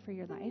pathway for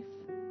your life.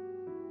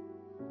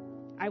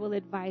 I will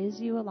advise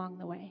you along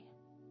the way.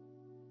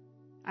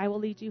 I will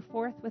lead you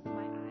forth with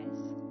my eyes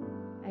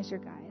as your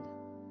guide.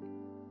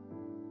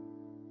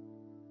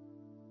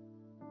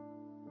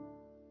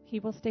 He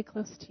will stay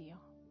close to you.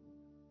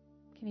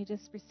 Can you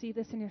just receive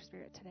this in your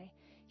spirit today?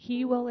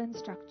 He will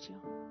instruct you.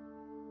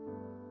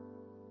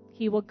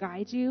 He will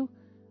guide you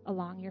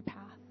along your path.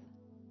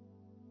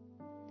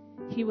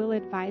 He will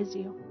advise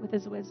you with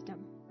his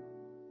wisdom.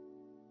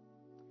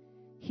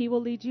 He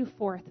will lead you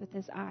forth with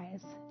his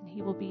eyes, and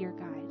he will be your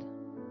guide.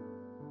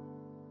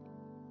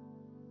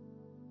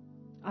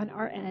 On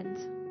our end,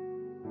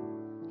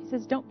 he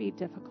says, don't be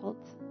difficult.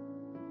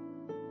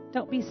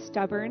 Don't be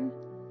stubborn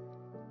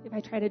if I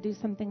try to do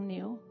something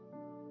new.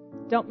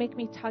 Don't make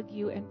me tug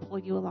you and pull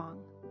you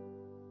along.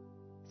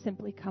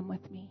 Simply come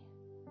with me.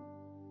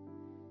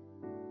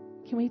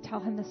 Can we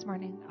tell him this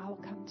morning, I will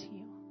come to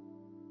you.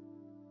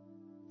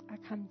 I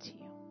come to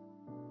you.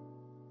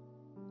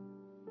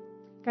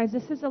 Guys,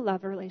 this is a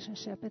love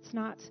relationship. It's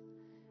not,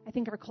 I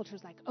think our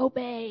culture's like,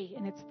 obey,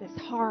 and it's this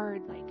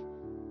hard,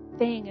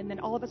 thing, and then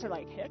all of us are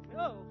like, heck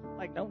no,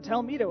 don't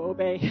tell me to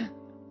obey.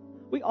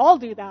 We all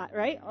do that,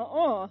 right?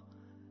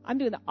 I'm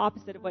doing the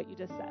opposite of what you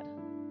just said.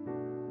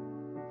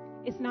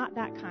 It's not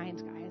that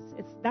kind,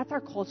 guys. That's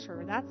our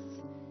culture.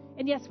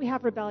 And yes, we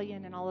have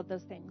rebellion and all of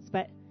those things,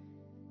 but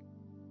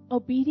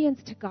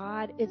obedience to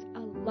God is a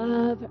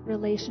love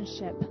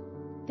relationship.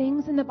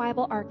 Things in the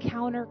Bible are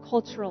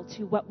countercultural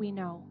to what we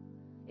know.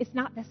 It's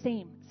not the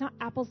same. It's not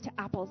apples to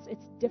apples.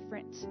 It's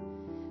different.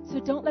 So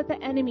don't let the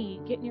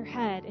enemy get in your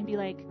head and be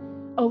like,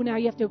 oh, now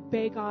you have to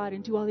obey God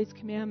and do all these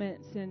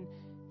commandments, and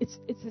it's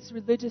this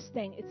religious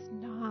thing. It's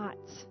not.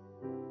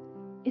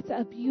 It's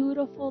a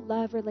beautiful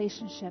love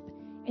relationship.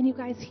 And you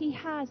guys, he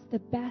has the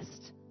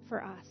best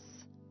for us.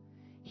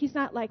 He's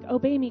not like,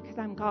 obey me because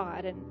I'm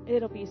God and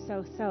it'll be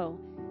so-so.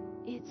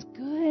 It's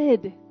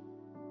good.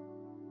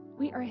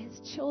 We are his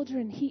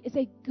children. He is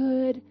a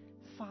good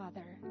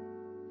Father.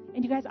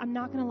 And you guys, I'm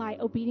not going to lie,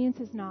 obedience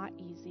is not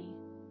easy.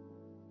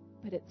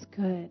 But it's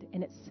good,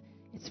 and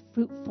it's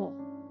fruitful.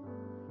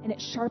 And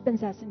it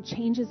sharpens us and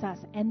changes us.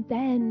 And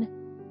then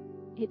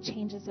it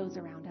changes those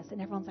around us.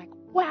 And everyone's like,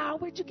 wow,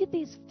 where'd you get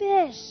these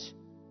fish?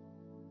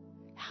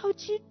 How'd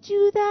you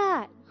do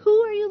that?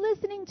 Who are you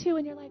listening to?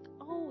 And you're like,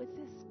 oh, it's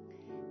this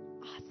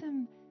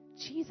awesome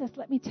Jesus.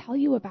 Let me tell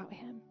you about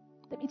him.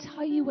 Let me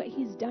tell you what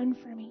he's done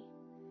for me.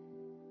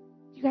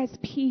 You guys,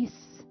 peace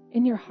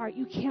in your heart,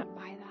 you can't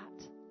buy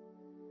that.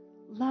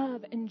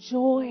 Love and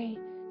joy,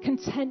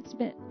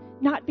 contentment,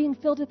 not being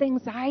filled with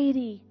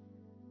anxiety,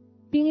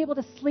 being able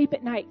to sleep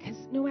at night because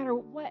no matter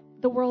what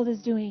the world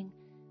is doing,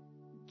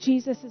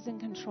 Jesus is in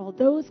control.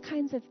 Those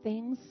kinds of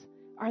things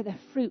are the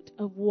fruit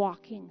of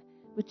walking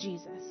with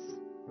Jesus.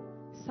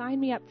 Sign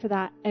me up for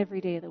that every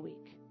day of the week.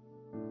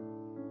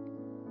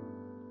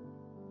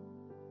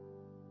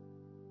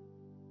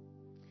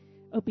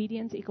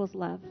 Obedience equals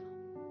love.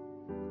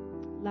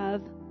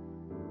 Love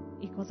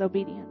equals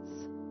obedience.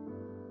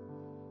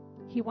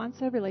 He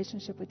wants a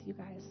relationship with you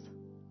guys.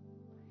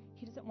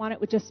 He doesn't want it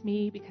with just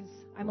me because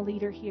I'm a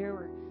leader here,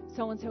 or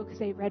so-and-so because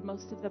they read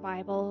most of the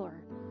Bible,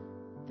 or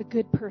the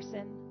good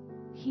person.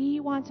 He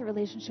wants a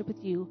relationship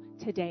with you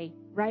today,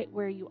 right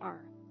where you are.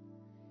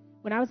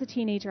 When I was a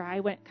teenager, I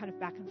went kind of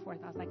back and forth.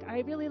 I was like, I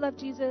really love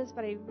Jesus,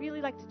 but I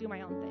really like to do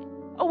my own thing.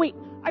 Oh, wait,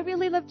 I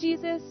really love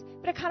Jesus,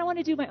 but I kind of want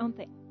to do my own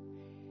thing.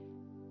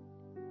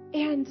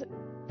 And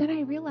then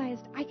I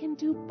realized I can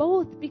do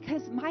both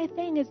because my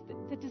thing is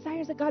the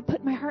desires that God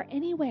put in my heart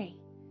anyway.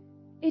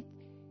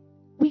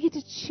 We get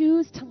to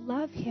choose to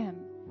love him,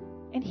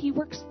 and he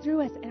works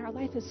through us, and our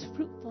life is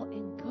fruitful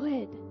and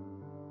good.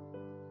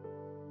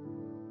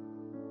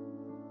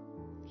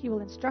 He will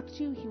instruct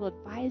you. He will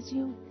advise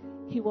you.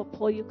 He will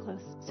pull you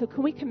close. So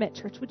can we commit,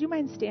 church? Would you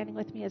mind standing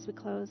with me as we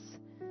close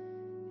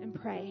and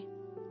pray?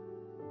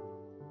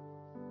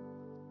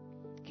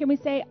 Can we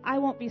say, I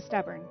won't be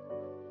stubborn?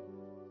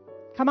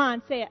 Come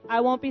on, say it. I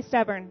won't be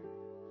stubborn.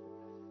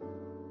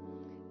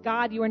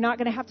 God, you are not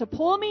going to have to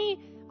pull me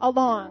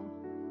along,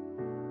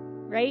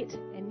 right?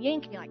 And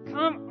yank me like,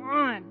 come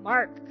on,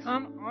 Mark,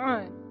 come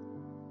on.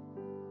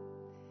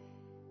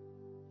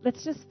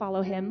 Let's just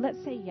follow him.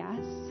 Let's say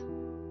yes.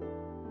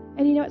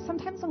 And you know what?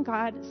 Sometimes when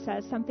God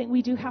says something,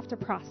 we do have to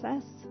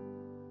process.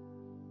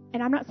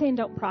 And I'm not saying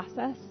don't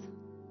process.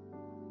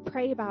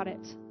 Pray about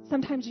it.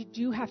 Sometimes you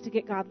do have to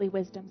get godly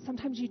wisdom.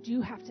 Sometimes you do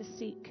have to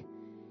seek.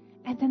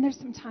 And then there's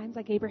some times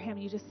like Abraham,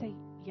 you just say,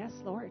 yes,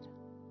 Lord.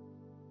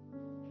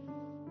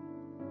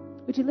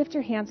 Would you lift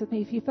your hands with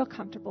me if you feel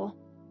comfortable?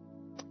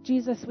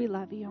 Jesus, we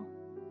love you.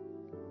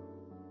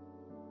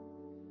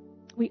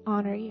 We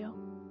honor you.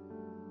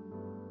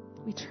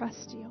 We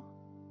trust you.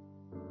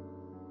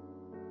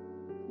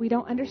 We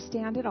don't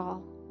understand it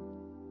all,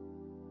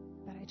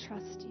 but I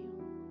trust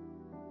you.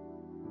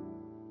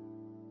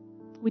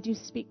 Would you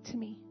speak to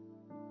me?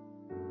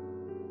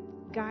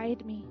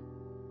 Guide me.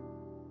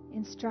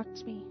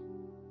 Instruct me.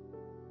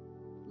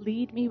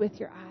 Lead me with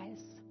your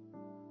eyes.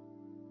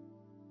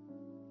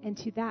 And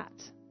to that,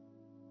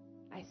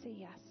 I say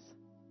yes.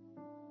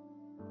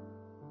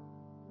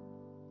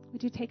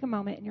 Would you take a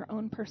moment in your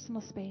own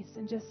personal space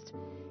and just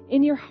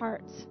in your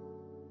heart,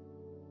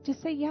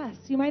 just say yes.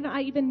 You might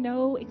not even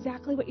know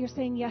exactly what you're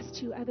saying yes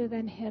to other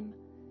than him.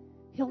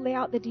 He'll lay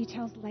out the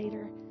details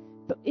later.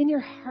 But in your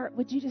heart,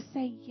 would you just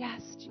say,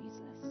 yes,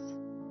 Jesus?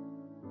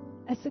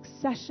 A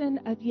succession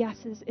of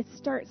yeses. It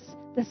starts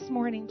this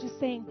morning just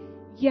saying,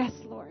 yes,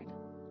 Lord.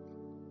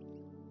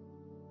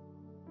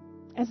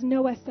 As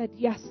Noah said,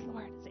 yes,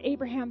 Lord. As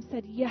Abraham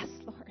said, yes,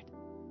 Lord.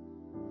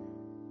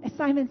 As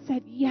Simon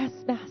said, yes,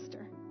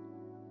 Master.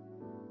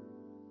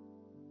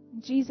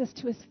 And Jesus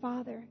to his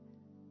Father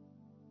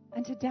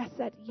unto death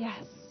said,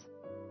 yes.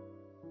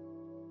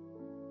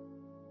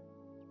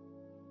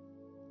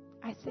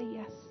 I say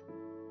yes.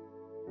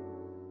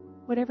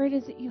 Whatever it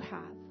is that you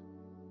have,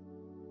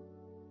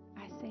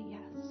 I say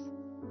yes.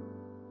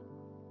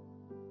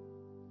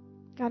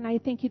 God, and I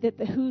thank you that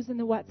the who's and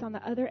the what's on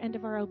the other end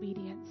of our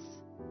obedience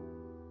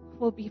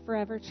will be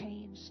forever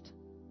changed.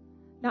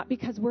 Not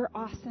because we're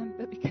awesome,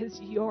 but because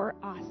you're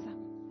awesome.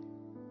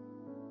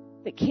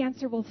 That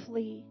cancer will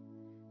flee.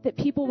 That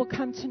people will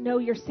come to know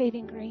your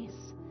saving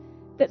grace.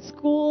 That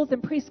schools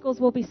and preschools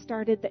will be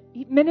started. That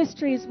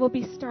ministries will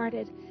be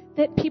started.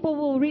 That people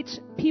will reach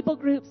people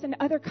groups in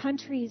other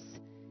countries,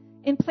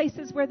 in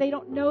places where they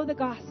don't know the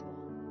gospel.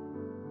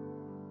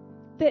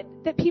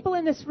 That people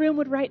in this room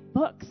would write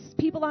books.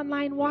 People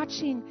online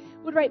watching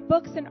would write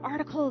books and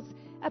articles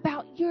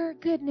about your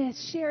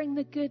goodness, sharing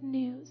the good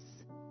news.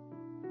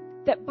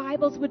 That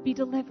Bibles would be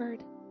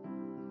delivered.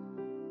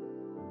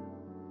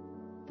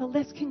 The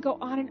list can go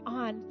on and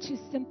on to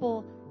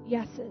simple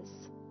yeses.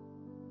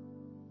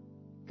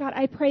 God,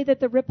 I pray that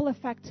the ripple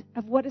effect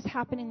of what is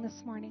happening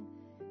this morning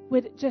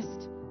would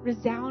just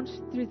resound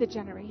through the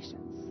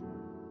generations.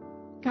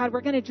 God,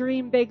 we're going to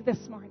dream big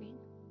this morning.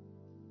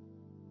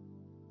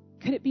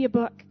 Could it be a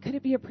book? Could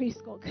it be a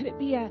preschool? Could it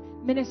be a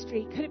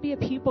ministry? Could it be a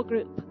people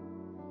group?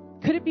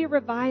 Could it be a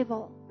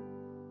revival?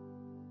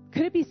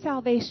 Could it be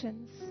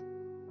salvations?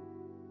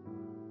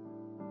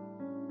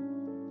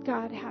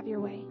 God, have your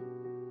way.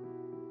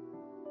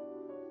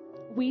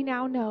 We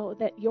now know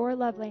that your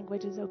love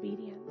language is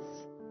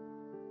obedience.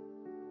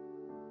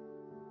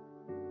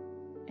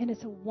 And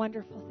it's a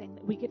wonderful thing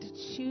that we get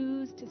to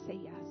choose to say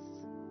yes.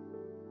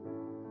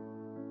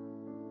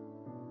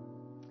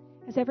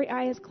 As every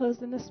eye is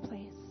closed in this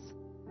place,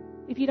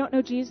 if you don't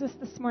know Jesus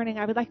this morning,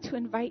 I would like to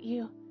invite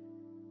you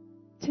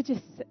to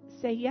just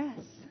say yes.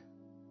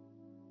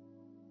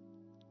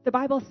 The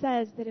Bible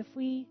says that if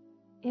we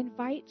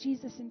invite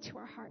Jesus into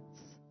our hearts,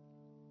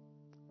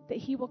 that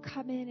he will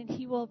come in and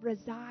he will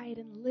reside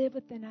and live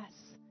within us,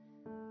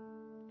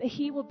 that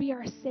he will be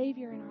our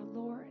Savior and our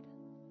Lord,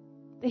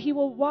 that he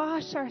will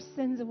wash our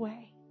sins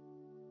away,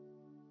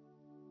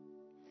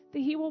 that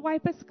he will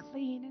wipe us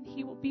clean and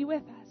he will be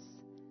with us,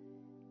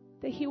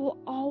 that he will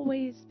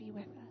always be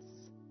with us.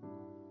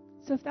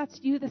 So if that's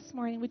you this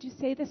morning, would you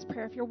say this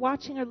prayer? If you're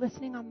watching or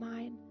listening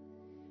online,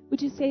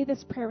 would you say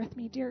this prayer with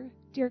me? Dear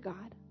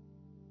God,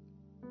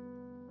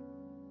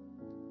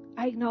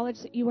 I acknowledge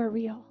that you are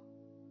real,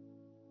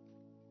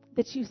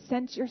 that you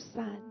sent your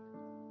Son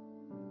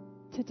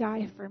to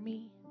die for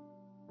me.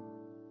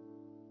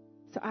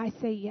 So I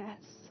say yes.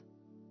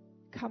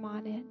 Come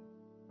on in.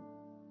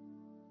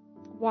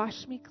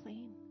 Wash me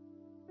clean.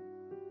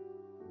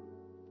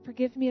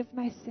 Forgive me of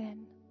my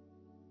sin.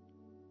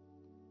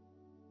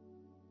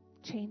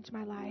 Change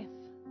my life.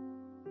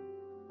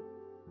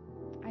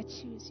 I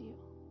choose you.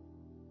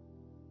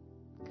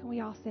 Can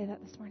we all say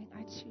that this morning?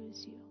 I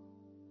choose you.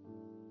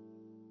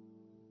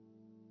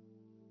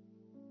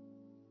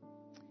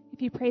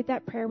 If you prayed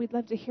that prayer, we'd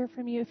love to hear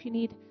from you. If you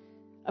need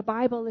a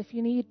Bible, if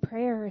you need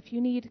prayer, if you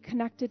need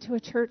connected to a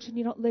church and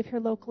you don't live here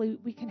locally,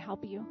 we can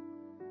help you.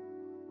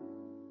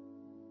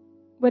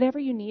 Whatever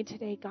you need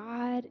today,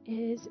 God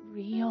is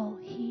real.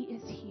 He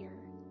is here.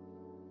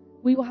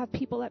 We will have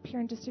people up here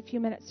in just a few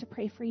minutes to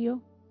pray for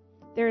you.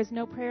 There is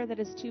no prayer that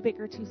is too big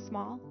or too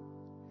small.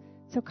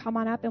 So come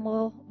on up and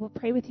we'll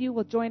pray with you.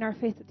 We'll join our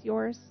faith with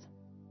yours.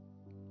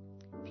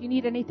 If you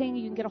need anything,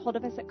 you can get a hold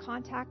of us at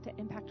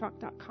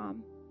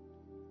contact@impactrock.com.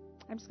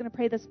 I'm just going to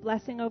pray this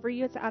blessing over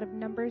you. It's out of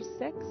Numbers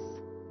 6.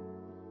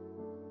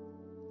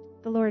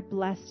 The Lord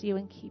bless you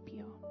and keep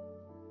you.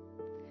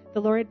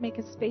 The Lord make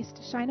his face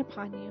to shine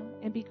upon you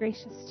and be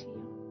gracious to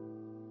you.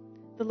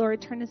 The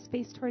Lord turn his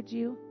face towards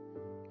you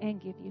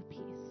and give you peace.